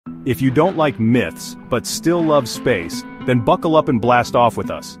If you don't like myths, but still love space, then buckle up and blast off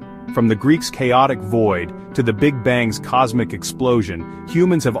with us. From the Greeks' chaotic void, to the Big Bang's cosmic explosion,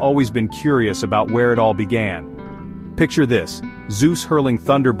 humans have always been curious about where it all began. Picture this, Zeus hurling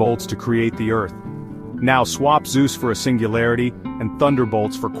thunderbolts to create the Earth. Now swap Zeus for a singularity, and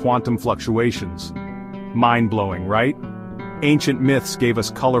thunderbolts for quantum fluctuations. Mind-blowing, right? Ancient myths gave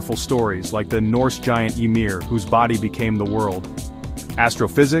us colorful stories like the Norse giant Ymir, whose body became the world.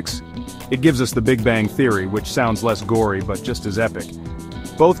 Astrophysics? It gives us the Big Bang Theory, which sounds less gory but just as epic.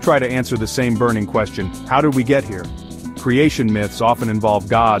 Both try to answer the same burning question, how did we get here? Creation myths often involve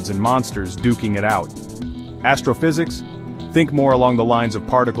gods and monsters duking it out. Astrophysics? Think more along the lines of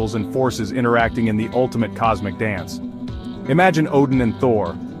particles and forces interacting in the ultimate cosmic dance. Imagine Odin and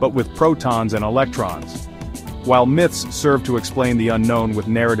Thor, but with protons and electrons. While myths serve to explain the unknown with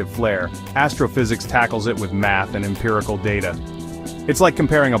narrative flair, astrophysics tackles it with math and empirical data. It's like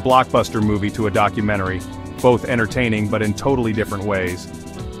comparing a blockbuster movie to a documentary, both entertaining but in totally different ways.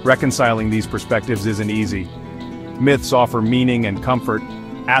 Reconciling these perspectives isn't easy. Myths offer meaning and comfort,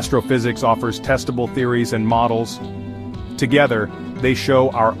 astrophysics offers testable theories and models. Together, they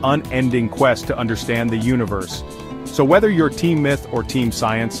show our unending quest to understand the universe. So whether you're team myth or team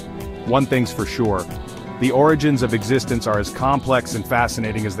science, one thing's for sure. The origins of existence are as complex and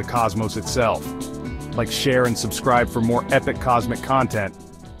fascinating as the cosmos itself. Like, share and subscribe for more epic cosmic content.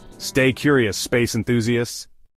 Stay curious, space enthusiasts.